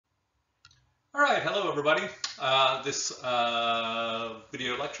All right, hello everybody. This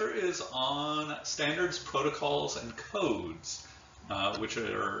video lecture is on standards, protocols, and codes, which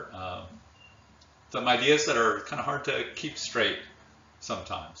are some ideas that are kind of hard to keep straight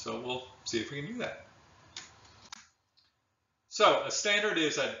sometimes. So we'll see if we can do that. So a standard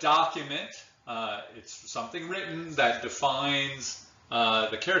is a document. It's something written that defines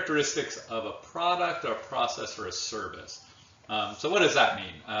the characteristics of a product or process or a service. So what does that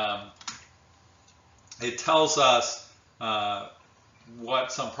mean? It tells us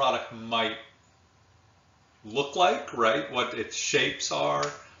what some product might look like, right? What its shapes are,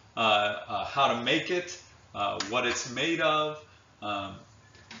 how to make it, what it's made of,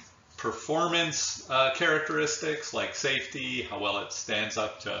 performance characteristics like safety, how well it stands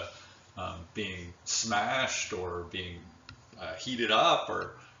up to being smashed or being heated up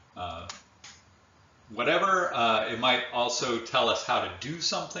or whatever. It might also tell us how to do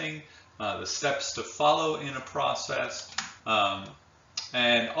something, the steps to follow in a process,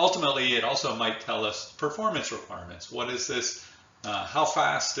 and ultimately it also might tell us performance requirements. What is this? How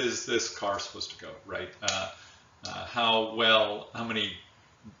fast is this car supposed to go, right? How many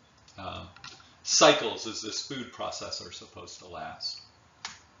cycles is this food processor supposed to last?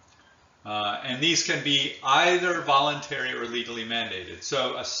 And these can be either voluntary or legally mandated.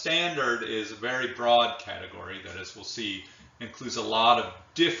 So a standard is a very broad category that, as we'll see, includes a lot of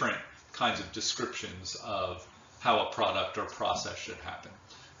different kinds of descriptions of how a product or process should happen.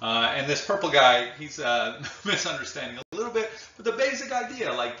 And this purple guy, he's misunderstanding a little bit, but the basic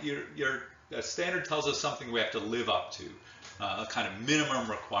idea, like a standard tells us something we have to live up to, a kind of minimum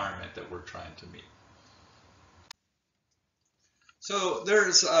requirement that we're trying to meet. So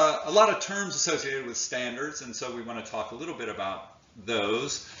there's a lot of terms associated with standards, and so we want to talk a little bit about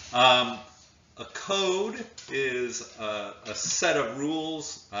those. A code is a set of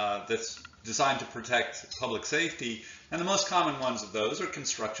rules that's designed to protect public safety, and the most common ones of those are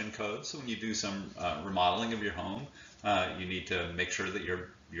construction codes. So when you do some remodeling of your home, you need to make sure that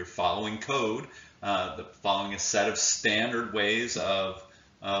you're following code, following a set of standard ways of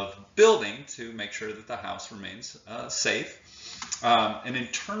building to make sure that the house remains safe. An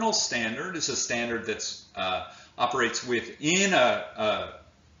internal standard is a standard that operates within a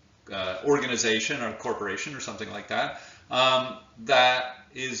organization or a corporation or something like that, that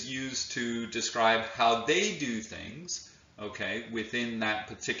is used to describe how they do things, okay, within that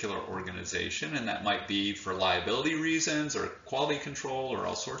particular organization, and that might be for liability reasons or quality control or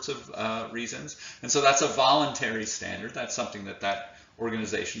all sorts of reasons. And so that's a voluntary standard. That's something that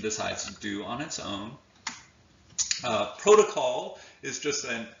organization decides to do on its own. Protocol is just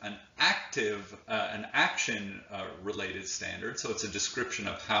an action-related standard, so it's a description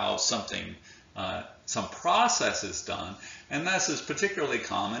of how something, some process is done, and this is particularly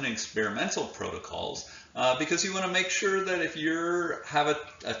common in experimental protocols because you want to make sure that if you have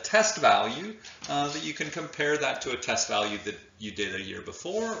a test value, that you can compare that to a test value that you did a year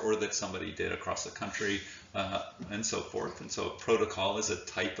before or that somebody did across the country, and so forth. And so a protocol is a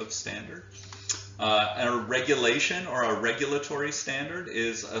type of standard. A regulation or a regulatory standard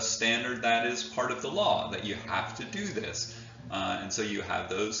is a standard that is part of the law, that you have to do this. And so you have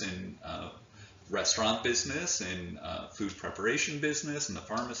those in restaurant business, in food preparation business, in the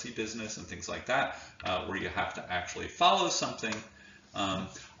pharmacy business, and things like that, where you have to actually follow something.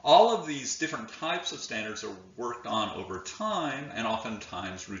 All of these different types of standards are worked on over time and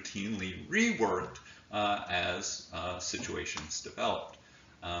oftentimes routinely reworked as situations developed.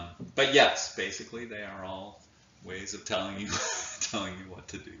 But yes, basically they are all ways of telling you what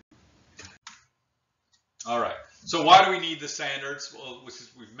to do. All right, so why do we need the standards? Well,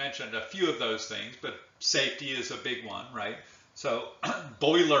 we've mentioned a few of those things, but safety is a big one, right? So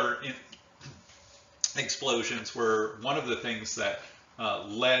boiler explosions were one of the things that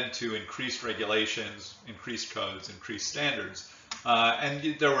led to increased regulations, increased codes, increased standards.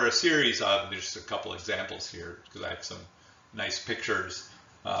 And there were a series of, there's just a couple examples here, because I have some nice pictures.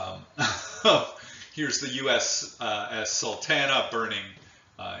 Here's the USS Sultana burning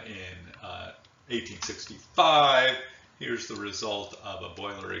in 1865. Here's the result of a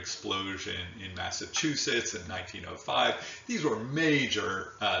boiler explosion in Massachusetts in 1905. These were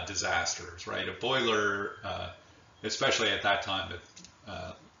major disasters, right? A boiler, especially at that time,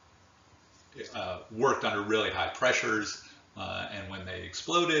 worked under really high pressures, and when they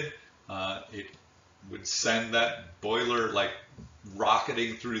exploded, it would send that boiler like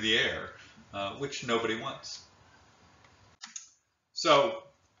rocketing through the air, which nobody wants. So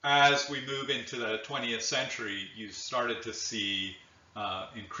as we move into the 20th century, you started to see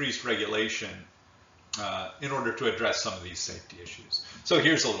increased regulation in order to address some of these safety issues. So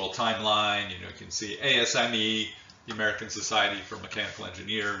here's a little timeline. You can see ASME, the American Society for Mechanical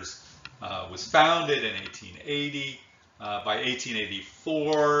Engineers, was founded in 1880. By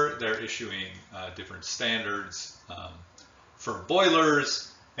 1884, they're issuing different standards for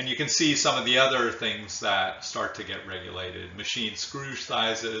boilers, and you can see some of the other things that start to get regulated. Machine screw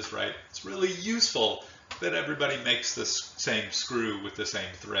sizes, right? It's really useful that everybody makes the same screw with the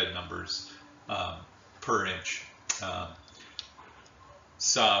same thread numbers per inch.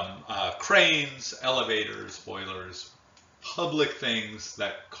 Some cranes, elevators, boilers, public things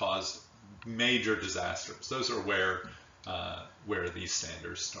that cause major disasters. Those are where these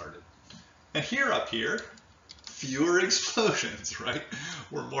standards started. And up here, fewer explosions, right?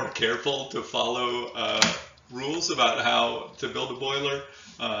 We're more careful to follow rules about how to build a boiler,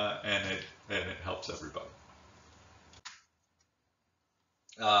 and it helps everybody.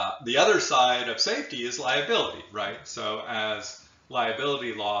 The other side of safety is liability, right? So as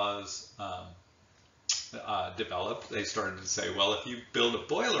liability laws developed, they started to say, well, if you build a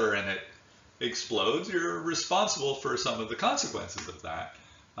boiler and it explodes, you're responsible for some of the consequences of that.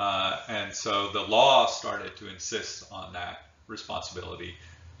 And so the law started to insist on that responsibility.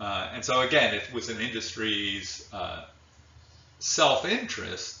 And so again, it was an industry's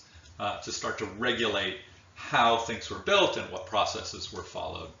self-interest to start to regulate how things were built and what processes were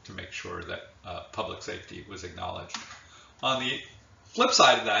followed to make sure that public safety was acknowledged. On the flip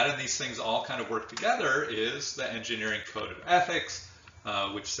side of that, and these things all kind of work together, is the Engineering Code of Ethics,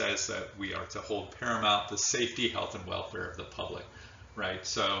 which says that we are to hold paramount the safety, health, and welfare of the public, right?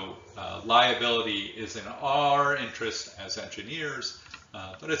 So liability is in our interest as engineers,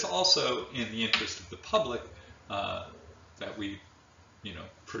 but it's also in the interest of the public that we,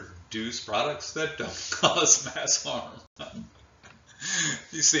 produce products that don't cause mass harm.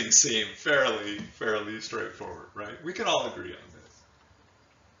 These things seem fairly straightforward, right? We can all agree on this.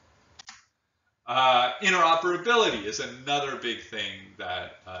 Interoperability is another big thing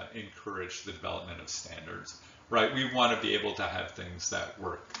that encouraged the development of standards, right? We want to be able to have things that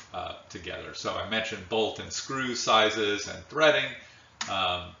work together. So I mentioned bolt and screw sizes and threading,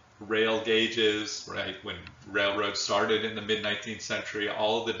 rail gauges, right? When railroads started in the mid-19th century,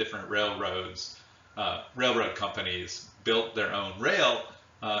 all of the different railroad companies built their own rail,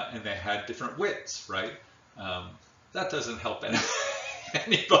 and they had different widths, right? That doesn't help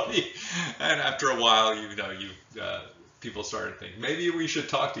anybody. And after a while, people started thinking, maybe we should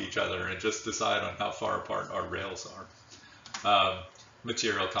talk to each other and just decide on how far apart our rails are.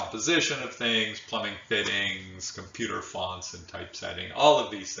 Material composition of things, plumbing fittings, computer fonts and typesetting, all of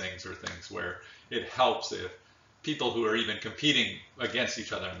these things are things where it helps if people who are even competing against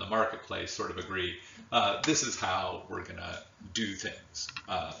each other in the marketplace sort of agree, this is how we're going to do things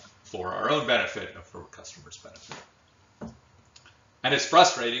for our own benefit and for customers' benefit. And it's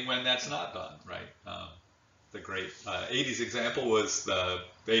frustrating when that's not done, right? The great 80s example was the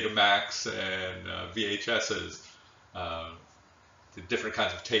Betamax and VHSs, the different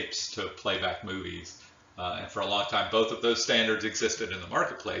kinds of tapes to play back movies. And for a long time, both of those standards existed in the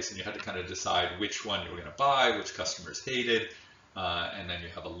marketplace, and you had to kind of decide which one you were going to buy, which customers hated, and then you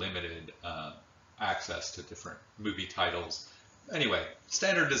have a limited access to different movie titles. Anyway,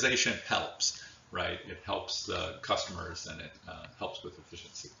 standardization helps, right? It helps the customers, and it helps with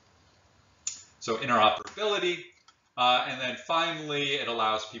efficiency. So interoperability, and then finally, it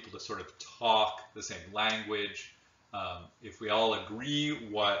allows people to sort of talk the same language. If we all agree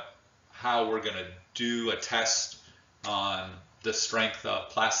how we're going to do a test on the strength of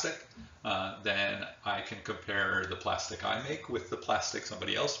plastic, then I can compare the plastic I make with the plastic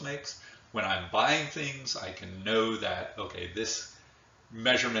somebody else makes. When I'm buying things, I can know that, okay, this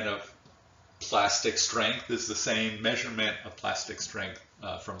measurement of plastic strength is the same measurement of plastic strength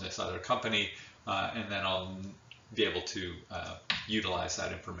from this other company, and then I'll be able to utilize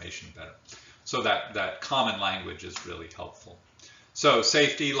that information better. So that common language is really helpful. So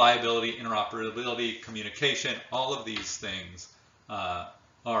safety, liability, interoperability, communication, all of these things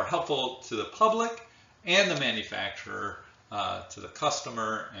are helpful to the public and the manufacturer, to the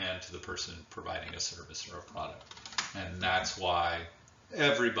customer, and to the person providing a service or a product. And that's why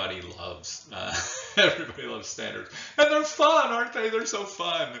everybody loves standards. And they're fun, aren't they? They're so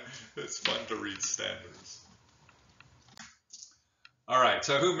fun. It's fun to read standards. All right,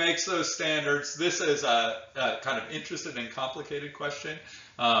 so who makes those standards? This is a kind of interesting and complicated question.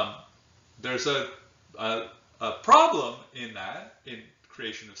 There's a problem in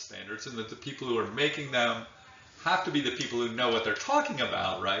creation of standards, and that the people who are making them have to be the people who know what they're talking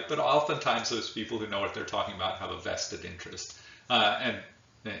about, right? But oftentimes those people who know what they're talking about have a vested interest. And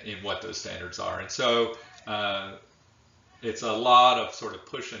in what those standards are. And so it's a lot of sort of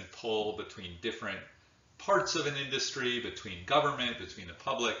push and pull between different parts of an industry, between government, between the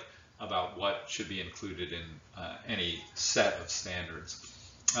public, about what should be included in any set of standards.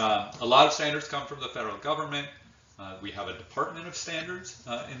 A lot of standards come from the federal government. We have a Department of Standards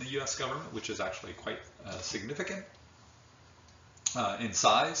in the US government, which is actually quite significant in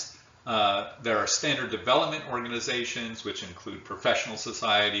size. There are standard development organizations, which include professional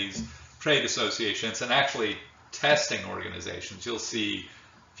societies, trade associations, and actually testing organizations. You'll see,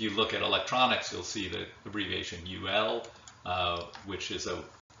 if you look at electronics, you'll see the abbreviation UL, which is a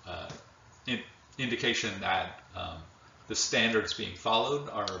indication that the standards being followed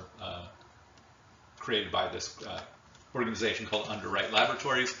are created by this organization called Underwrite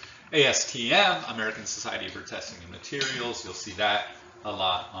Laboratories. ASTM, American Society for Testing and Materials, you'll see that a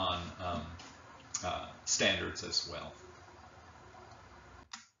lot on standards as well.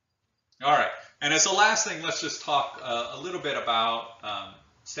 All right, and as the last thing, let's just talk a little bit about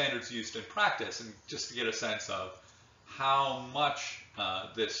standards used in practice, and just to get a sense of how much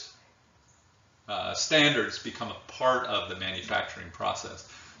this standards become a part of the manufacturing process.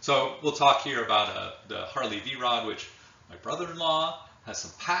 So we'll talk here about the Harley V-Rod, which my brother-in-law has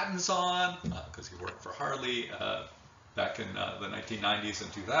some patents on because he worked for Harley back in the 1990s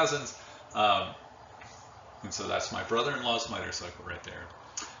and 2000s. And so that's my brother-in-law's motorcycle right there.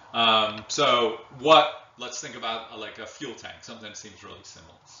 Let's think about like a fuel tank, something that seems really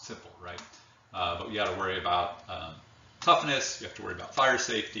simple, right? But you got to worry about toughness, you have to worry about fire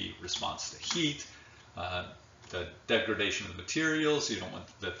safety, response to heat, the degradation of materials. You don't want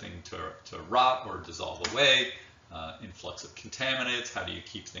the thing to rot or dissolve away, influx of contaminants, how do you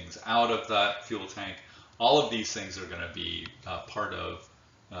keep things out of that fuel tank? All of these things are going to be part of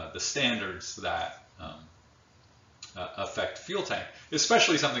the standards that affect fuel tank,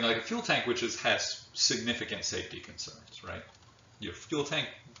 especially something like a fuel tank, which has significant safety concerns, right? Your fuel tank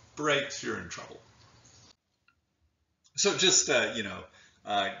breaks, you're in trouble. So just,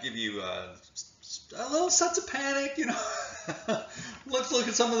 give you a little sense of panic, Let's look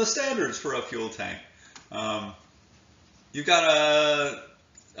at some of the standards for a fuel tank. You've got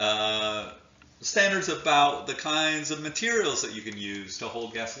standards about the kinds of materials that you can use to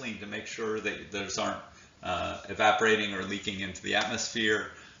hold gasoline to make sure that those aren't evaporating or leaking into the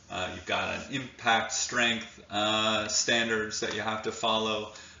atmosphere. You've got an impact strength standards that you have to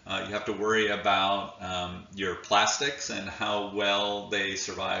follow. You have to worry about your plastics and how well they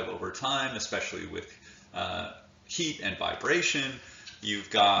survive over time, especially with heat and vibration. You've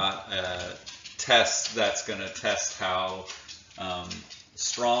got a test that's going to test how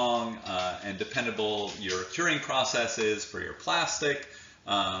strong and dependable your curing process is for your plastic.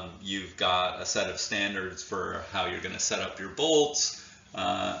 You've got a set of standards for how you're going to set up your bolts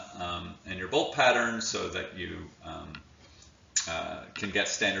and your bolt patterns so that you can get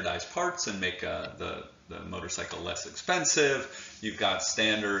standardized parts and make the motorcycle less expensive. You've got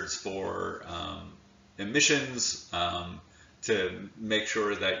standards for emissions to make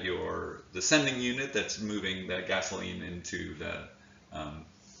sure that the sending unit that's moving the gasoline into the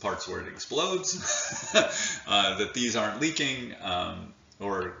parts where it explodes, that these aren't leaking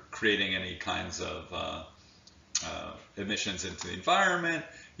or creating any kinds of emissions into the environment.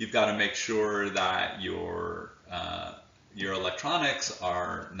 You've got to make sure that your electronics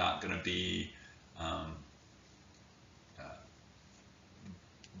are not going to be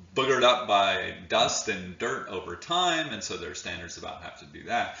boogered up by dust and dirt over time, and so there are standards about how to do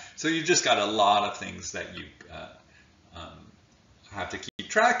that. So you've just got a lot of things that you have to keep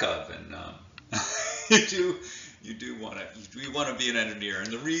track of, and you do want to be an engineer.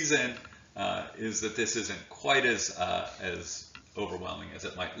 And the reason is that this isn't quite as overwhelming as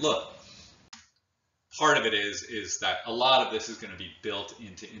it might look. Part of it is that a lot of this is going to be built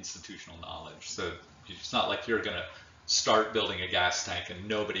into institutional knowledge. So it's not like you're going to start building a gas tank and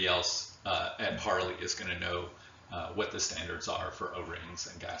nobody else at Harley is going to know what the standards are for O-rings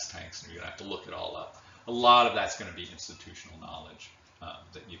and gas tanks, and you're going to have to look it all up. A lot of that's going to be institutional knowledge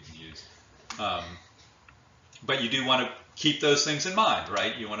that you can use. But you do want to keep those things in mind,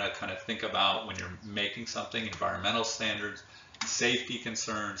 right? You want to kind of think about, when you're making something, environmental standards, safety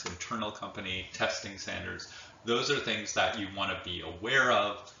concerns, internal company testing standards. Those are things that you want to be aware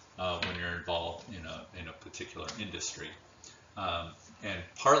of when you're involved in a particular industry. And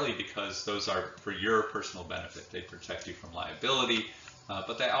partly because those are for your personal benefit. They protect you from liability,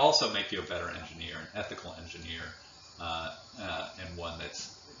 but they also make you a better engineer, an ethical engineer, and one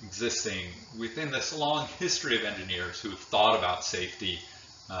that's existing within this long history of engineers who've thought about safety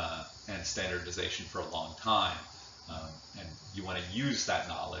and standardization for a long time. And you want to use that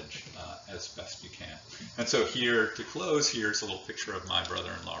knowledge as best you can. And so here, to close, here's a little picture of my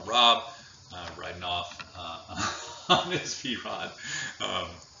brother-in-law, Rob, riding off on his V-Rod.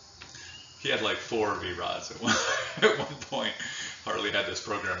 He had like 4 V-Rods at one point. Harley had this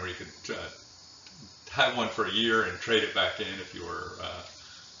program where you could have one for a year and trade it back in if you were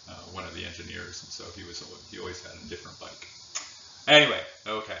one of the engineers. And so he always had a different bike. Anyway,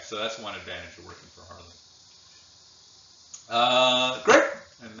 okay, so that's one advantage of working for Harley. Great,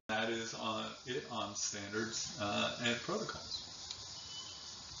 and that is it on standards and protocols.